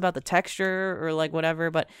what it is about the texture or like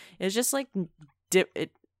whatever, but it's just like,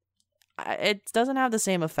 it doesn't have the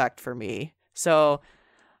same effect for me. So,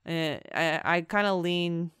 I kind of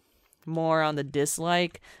lean more on the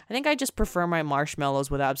dislike. I think I just prefer my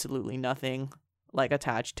marshmallows with absolutely nothing like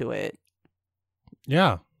attached to it.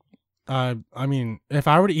 Yeah. I mean, if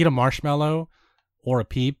I were to eat a marshmallow or a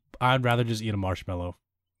Peep, I'd rather just eat a marshmallow.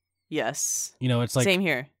 Yes. It's like same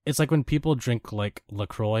here. It's like when people drink like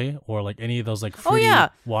LaCroix or like any of those like fruity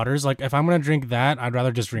waters. Like if I'm gonna drink that, I'd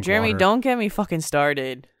rather just drink Jeremy, water. don't get me fucking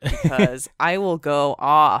started, because I will go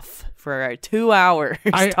off for 2 hours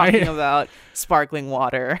talking about sparkling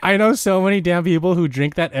water. I know so many damn people who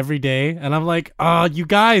drink that every day, and I'm like, you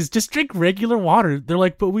guys, just drink regular water. They're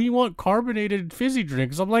like, but we want carbonated fizzy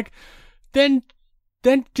drinks. I'm like, then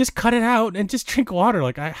just cut it out and just drink water.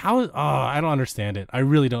 Like I don't understand it. I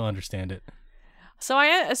really don't understand it. So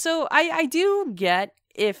I do get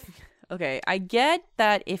I get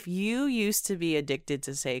that if you used to be addicted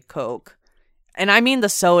to, say, Coke, And I mean the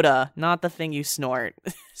soda, not the thing you snort.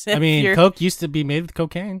 I mean, Coke used to be made with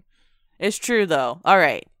cocaine. It's true, though. All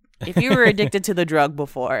right. If you were addicted to the drug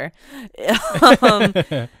before,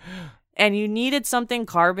 and you needed something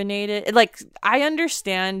carbonated, like, I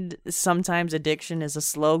understand sometimes addiction is a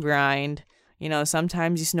slow grind. You know,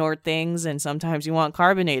 sometimes you snort things and sometimes you want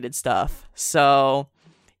carbonated stuff. So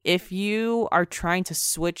if you are trying to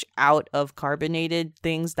switch out of carbonated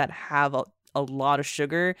things that have a lot of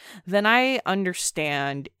sugar, then I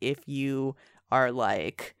understand if you are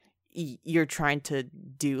like, you're trying to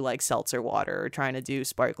do like seltzer water or trying to do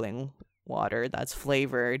sparkling water that's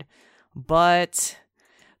flavored. But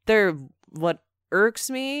what irks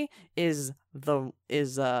me is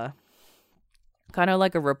kind of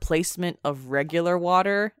like a replacement of regular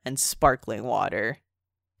water and sparkling water.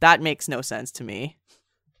 That makes no sense to me.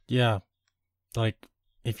 Yeah. Like,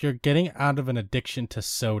 if you're getting out of an addiction to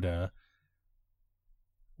soda,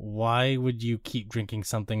 why would you keep drinking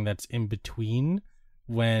something that's in between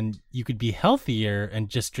when you could be healthier and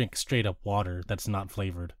just drink straight up water that's not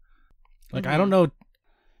flavored? Like, I don't know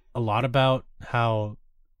a lot about how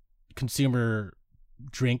consumer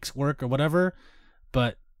drinks work or whatever,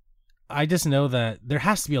 but I just know that there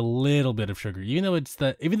has to be a little bit of sugar, even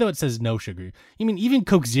though it says no sugar. I mean, even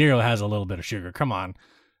Coke Zero has a little bit of sugar. Come on.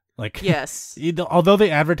 Like, yes. Although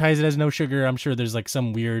they advertise it as no sugar, I'm sure there's like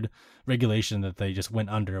some weird regulation that they just went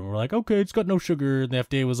under and were like, okay, it's got no sugar. And the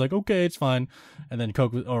FDA was like, okay, it's fine. And then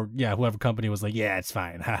Coke, whoever company was like, yeah, it's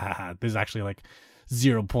fine. Ha ha ha. There's actually like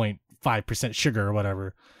 0.5% sugar or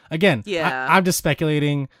whatever. Again, yeah. I'm just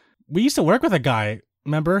speculating. We used to work with a guy.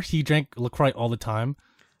 Remember, he drank LaCroix all the time.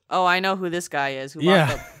 Oh, I know who this guy is.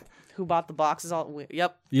 Who bought the boxes all?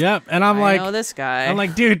 Yep. And I know this guy. I'm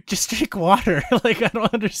like, dude, just drink water. Like, I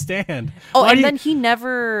don't understand. Oh, and then he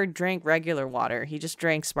never drank regular water. He just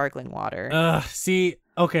drank sparkling water. See,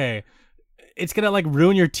 okay, it's gonna like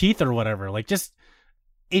ruin your teeth or whatever. Like, just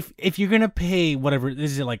if you're gonna pay whatever,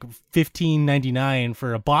 is it like $15.99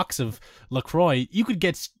 for a box of LaCroix? You could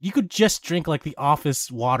just drink like the office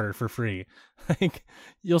water for free. Like,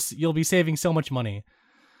 you'll be saving so much money.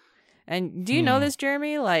 And do you know this,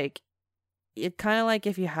 Jeremy? Like, it kind of like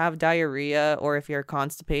if you have diarrhea or if you're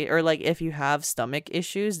constipated or like if you have stomach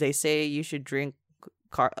issues, they say you should drink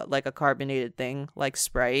like a carbonated thing like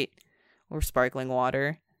Sprite or sparkling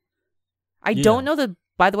water. By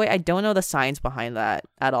the way, I don't know the science behind that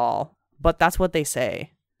at all, but that's what they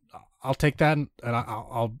say. I'll take that and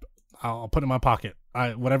I'll put it in my pocket.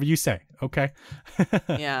 Whatever you say. Okay.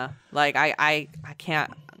 Yeah. Like I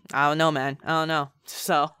can't. I don't know, man. I don't know.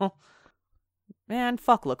 So, man,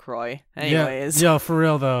 fuck LaCroix. Anyways. Yeah, for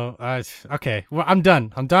real though. Okay. Well, I'm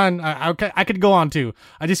done. I could go on too.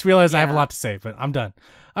 I just realized I have a lot to say, but I'm done.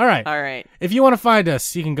 All right. If you want to find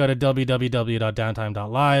us, you can go to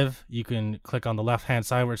www.downtime.live. You can click on the left-hand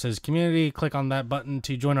side where it says community. Click on that button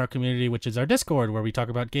to join our community, which is our Discord, where we talk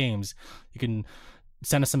about games. You can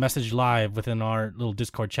send us a message live within our little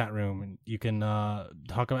Discord chat room. And you can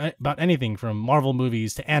talk about anything from Marvel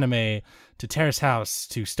movies to anime to Terrace House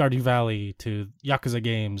to Stardew Valley to Yakuza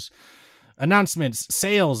games, announcements,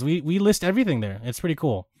 sales. We list everything there. It's pretty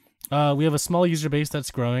cool. We have a small user base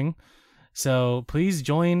that's growing. So please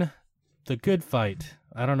join the good fight.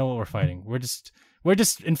 I don't know what we're fighting. We're just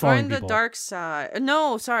informing people. Join the dark side.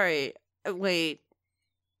 No, sorry. Wait.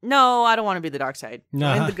 No, I don't want to be the dark side.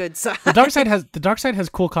 No, join the good side. The dark side has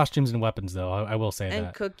cool costumes and weapons, though. I will say and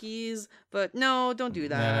that. Cookies, but no, don't do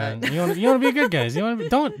that. You want to be good, guys.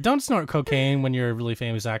 Don't snort cocaine when you're a really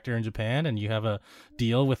famous actor in Japan and you have a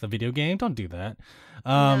deal with a video game. Don't do that.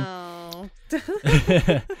 No.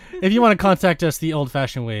 If you want to contact us the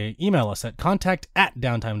old-fashioned way, email us at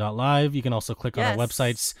contact@downtime.live. You can also click on our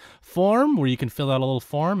website's form where you can fill out a little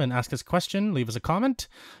form and ask us a question, leave us a comment.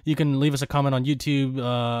 You can leave us a comment on YouTube,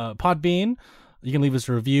 Podbean. You can leave us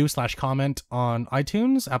a review / comment on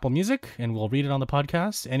iTunes, Apple Music, and we'll read it on the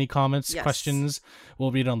podcast. Any comments, questions,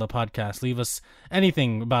 we'll read it on the podcast. Leave us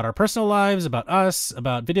anything about our personal lives, about us,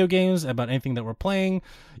 about video games, about anything that we're playing.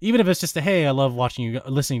 Even if it's just hey, I love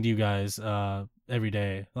listening to you guys every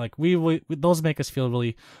day. Like we those make us feel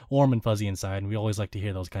really warm and fuzzy inside, and we always like to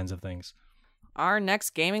hear those kinds of things. Our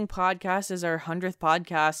next gaming podcast is our 100th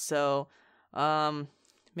podcast, so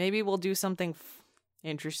maybe we'll do something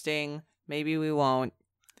interesting. Maybe we won't.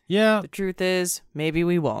 Yeah. The truth is, maybe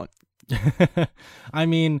we won't. I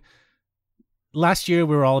mean, last year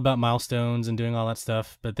we were all about milestones and doing all that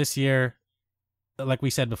stuff, but this year, like we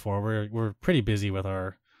said before, we're pretty busy with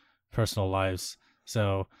our personal lives,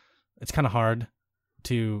 so it's kind of hard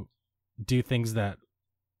to do things that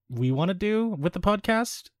we want to do with the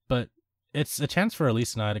podcast. But it's a chance for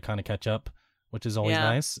Elise and I to kind of catch up which is always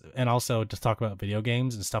nice. And also just talk about video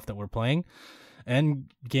games and stuff that we're playing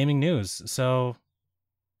and gaming news. So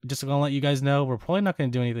just going to let you guys know, we're probably not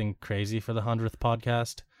going to do anything crazy for the 100th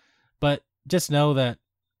podcast, but just know that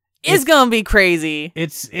it's going to be crazy.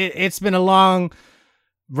 It's been a long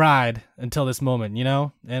ride until this moment, you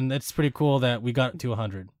know? And it's pretty cool that we got to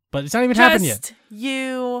 100. But it's not even happened yet.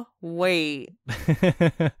 You wait.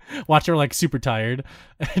 Watch, we're like super tired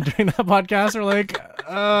during that podcast. We're like,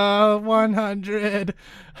 100.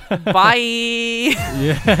 Bye.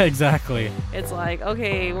 Yeah, exactly. It's like,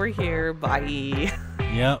 okay, we're here. Bye.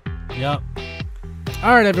 Yep.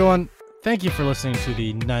 All right, everyone. Thank you for listening to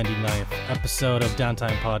the 99th episode of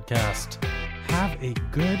Downtime Podcast. Have a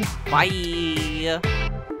good bye.